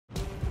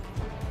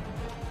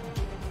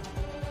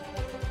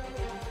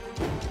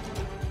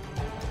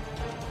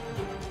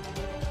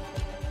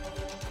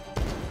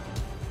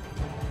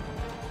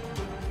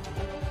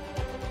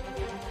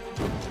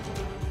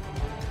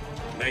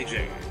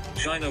Beijing.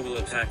 China will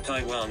attack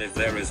Taiwan if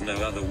there is no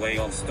other way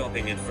of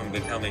stopping it from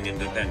becoming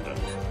independent,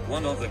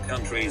 one of the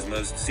country's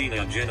most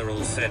senior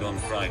generals said on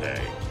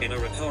Friday, in a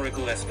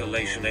rhetorical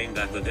escalation aimed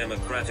at the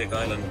democratic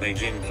island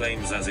Beijing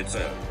claims as its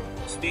own.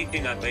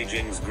 Speaking at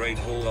Beijing's Great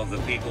Hall of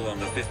the People on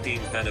the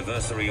 15th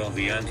anniversary of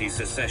the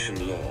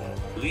anti-secession law,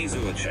 Li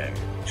Zuocheng,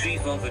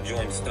 chief of the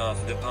Joint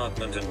Staff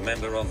Department and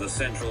member of the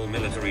Central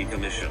Military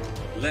Commission,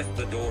 left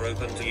the door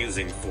open to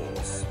using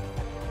force.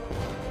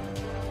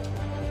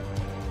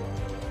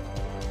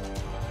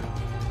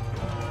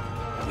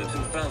 The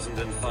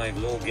 2005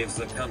 law gives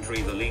the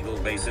country the legal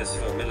basis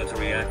for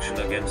military action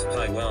against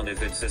Taiwan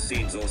if it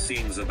secedes or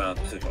seems about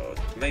to,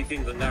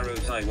 making the narrow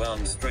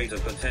Taiwan Strait a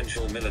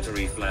potential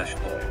military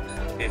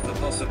flashpoint. If the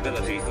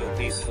possibility for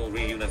peaceful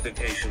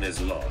reunification is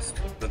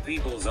lost, the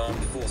People's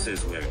Armed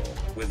Forces will,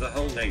 with the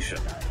whole nation,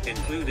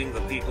 including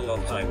the people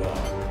of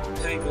Taiwan,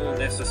 take all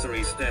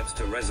necessary steps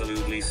to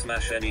resolutely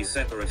smash any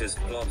separatist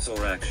plots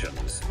or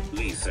actions,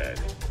 Li said.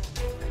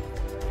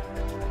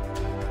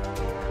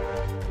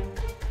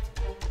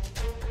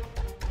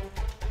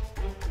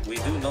 We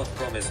do not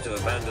promise to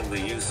abandon the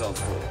use of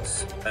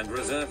force, and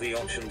reserve the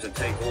option to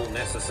take all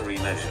necessary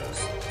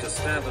measures to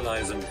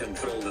stabilize and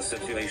control the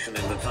situation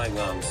in the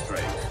Taiwan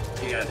Strait,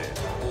 he added.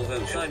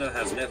 Although China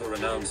has never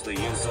announced the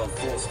use of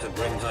force to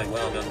bring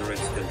Taiwan under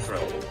its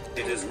control,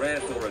 it is rare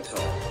for a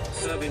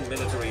top-serving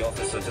military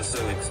officer to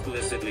so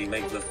explicitly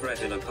make the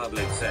threat in a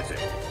public setting.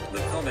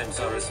 The comments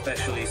are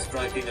especially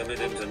striking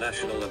amid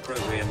international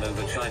opprobrium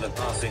over China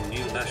passing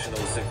new national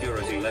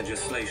security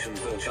legislation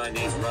for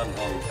Chinese-run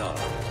Hong Kong.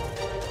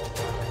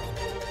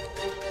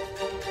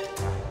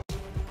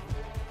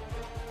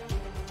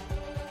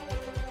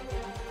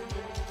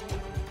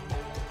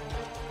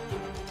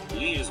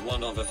 Li is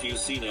one of a few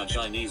senior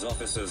Chinese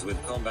officers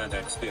with combat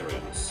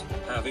experience,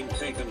 having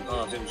taken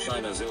part in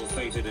China's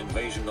ill-fated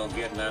invasion of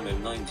Vietnam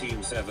in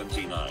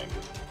 1979.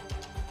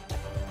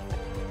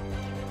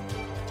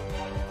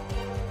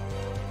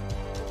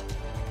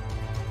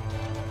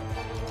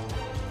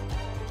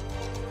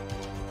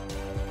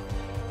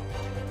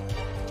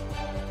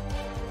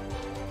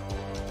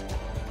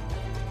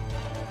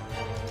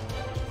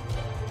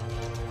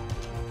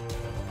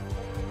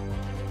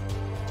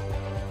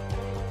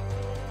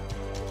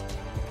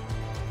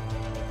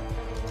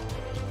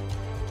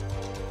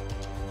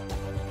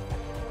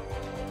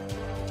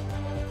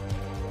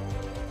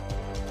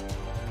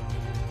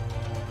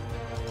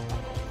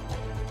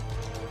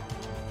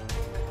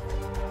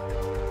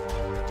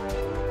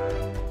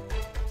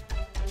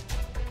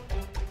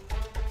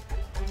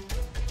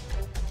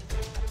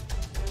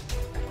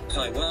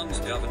 Taiwan's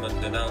government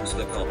denounced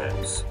the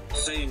comments,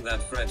 saying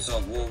that threats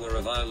of war were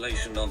a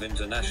violation of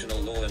international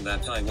law and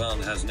that Taiwan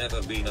has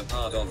never been a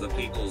part of the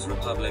People's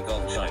Republic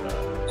of China.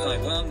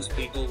 Taiwan's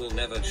people will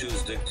never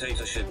choose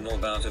dictatorship nor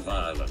bow to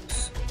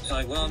violence,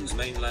 Taiwan's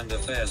Mainland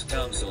Affairs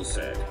Council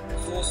said.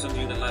 Force and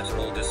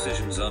unilateral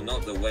decisions are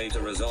not the way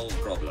to resolve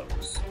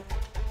problems.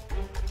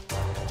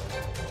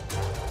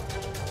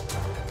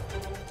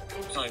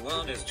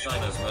 Taiwan is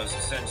China's most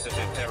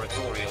sensitive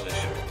territorial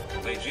issue.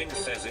 Beijing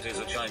says it is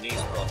a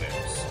Chinese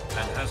province,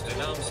 and has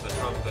denounced the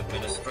Trump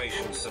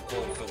administration's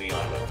support for the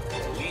island.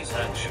 Li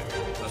Zhanshu,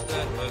 the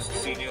third most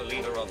senior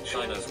leader of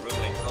China's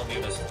ruling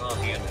Communist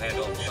Party and head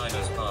of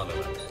China's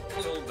parliament,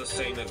 told the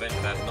same event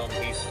that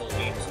non-peaceful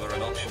means were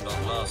an option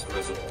of last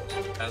resort.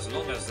 As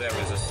long as there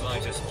is a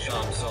slightest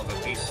chance of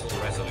a peaceful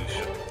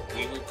resolution,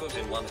 we will put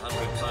in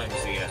 100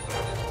 times the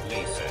effort,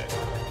 Li said.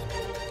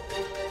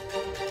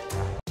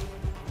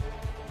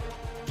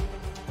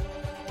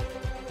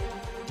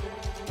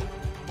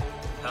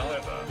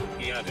 However,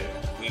 he added,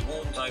 we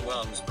warn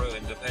Taiwan's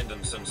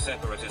pro-independence and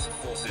separatist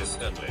forces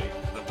sternly,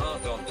 the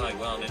path of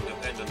Taiwan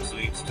independence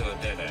leads to a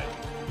dead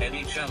end.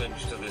 Any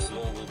challenge to this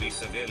law will be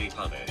severely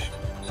punished.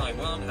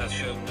 Taiwan has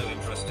shown no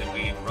interest in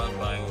being run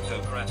by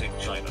autocratic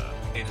China.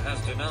 It has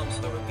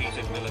denounced the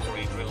repeated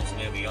military drills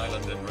near the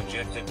island and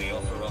rejected the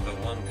offer of a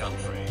one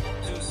country,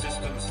 two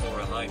systems for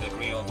a high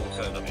degree of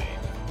autonomy.